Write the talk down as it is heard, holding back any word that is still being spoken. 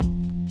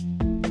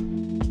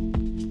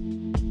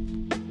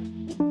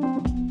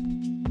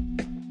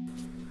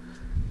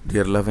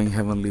Dear loving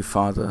Heavenly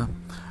Father,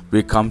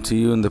 we come to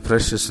you in the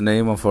precious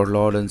name of our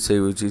Lord and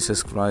Savior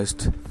Jesus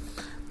Christ.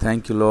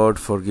 Thank you, Lord,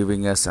 for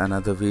giving us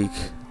another week.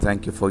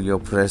 Thank you for your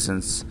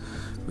presence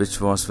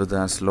which was with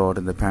us, Lord,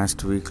 in the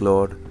past week,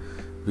 Lord.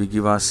 We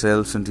give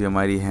ourselves into your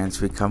mighty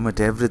hands. We commit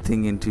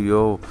everything into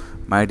your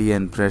mighty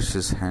and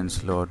precious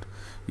hands, Lord.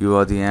 You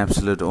are the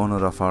absolute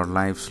owner of our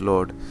lives,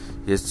 Lord.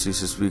 Yes,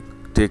 Jesus, we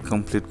take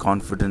complete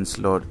confidence,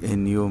 Lord,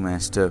 in you,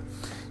 Master.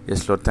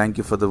 Yes, Lord, thank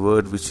you for the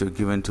word which you have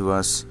given to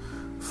us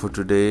for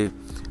today,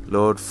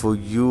 Lord, for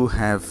you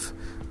have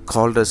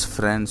called us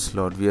friends,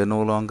 Lord. We are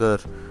no longer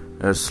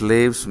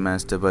slaves,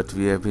 Master, but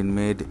we have been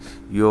made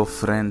your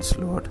friends,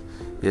 Lord.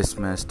 Yes,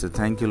 Master.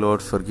 Thank you,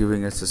 Lord, for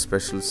giving us a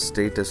special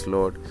status,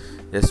 Lord.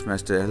 Yes,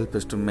 Master, help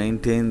us to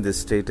maintain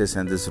this status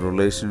and this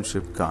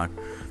relationship, God.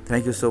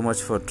 Thank you so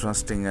much for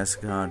trusting us,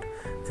 God.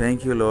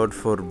 Thank you, Lord,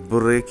 for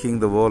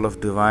breaking the wall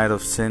of divide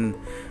of sin,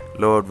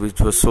 Lord,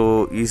 which was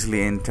so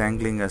easily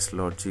entangling us,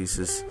 Lord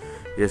Jesus.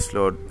 Yes,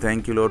 Lord.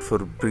 Thank you, Lord, for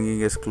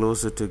bringing us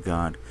closer to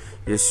God.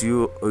 Yes,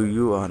 you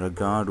are a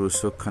God who is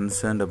so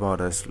concerned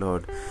about us,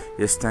 Lord.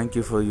 Yes, thank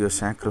you for your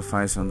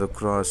sacrifice on the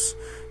cross.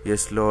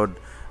 Yes, Lord,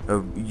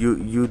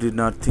 you did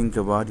not think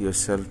about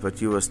yourself,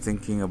 but you was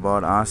thinking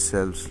about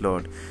ourselves,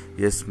 Lord.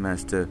 Yes,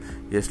 Master.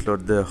 Yes,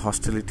 Lord, the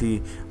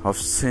hostility of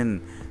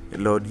sin,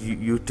 Lord,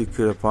 you took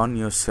it upon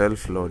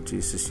yourself, Lord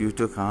Jesus. You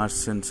took our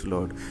sins,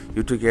 Lord.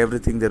 You took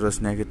everything that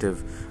was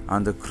negative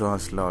on the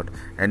cross, Lord.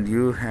 And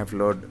you have,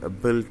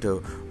 Lord, built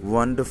a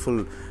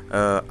wonderful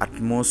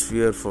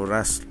atmosphere for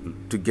us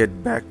to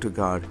get back to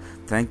God.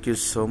 Thank you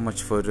so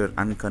much for your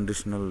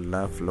unconditional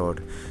love,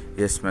 Lord.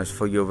 Yes, Master,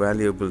 for your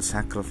valuable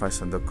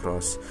sacrifice on the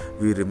cross.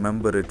 We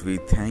remember it. We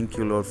thank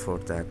you, Lord, for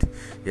that.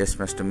 Yes,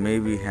 Master, may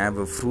we have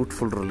a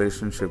fruitful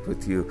relationship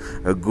with you,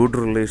 a good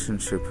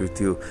relationship with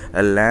you,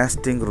 a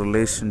lasting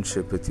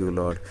relationship with you,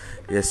 Lord.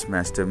 Yes,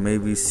 Master, may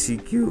we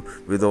seek you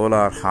with all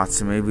our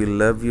hearts. May we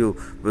love you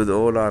with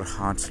all our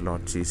hearts,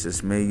 Lord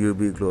Jesus. May you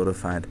be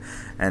glorified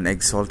and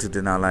exalted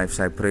in our lives.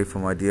 I pray for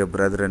my dear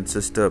brother and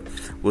sister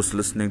who's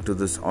listening to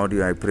this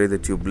audio. I pray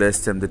that you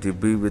bless them, that you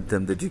be with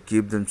them, that you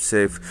keep them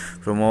safe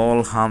from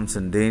all harms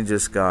and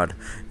dangers, God.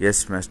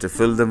 Yes, Master,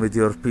 fill them with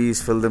your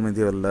peace, fill them with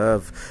your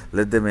love.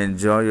 Let them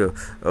enjoy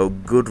a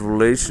good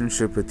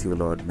relationship with you,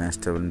 Lord,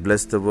 Master, and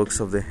bless the works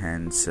of their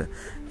hands.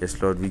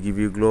 Yes, Lord, we give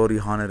you glory,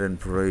 honor, and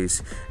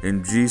praise.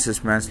 In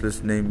Jesus'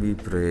 matchless name we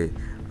pray.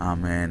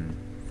 Amen.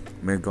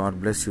 May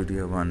God bless you,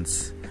 dear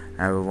ones.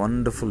 Have a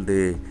wonderful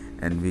day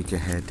and week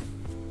ahead.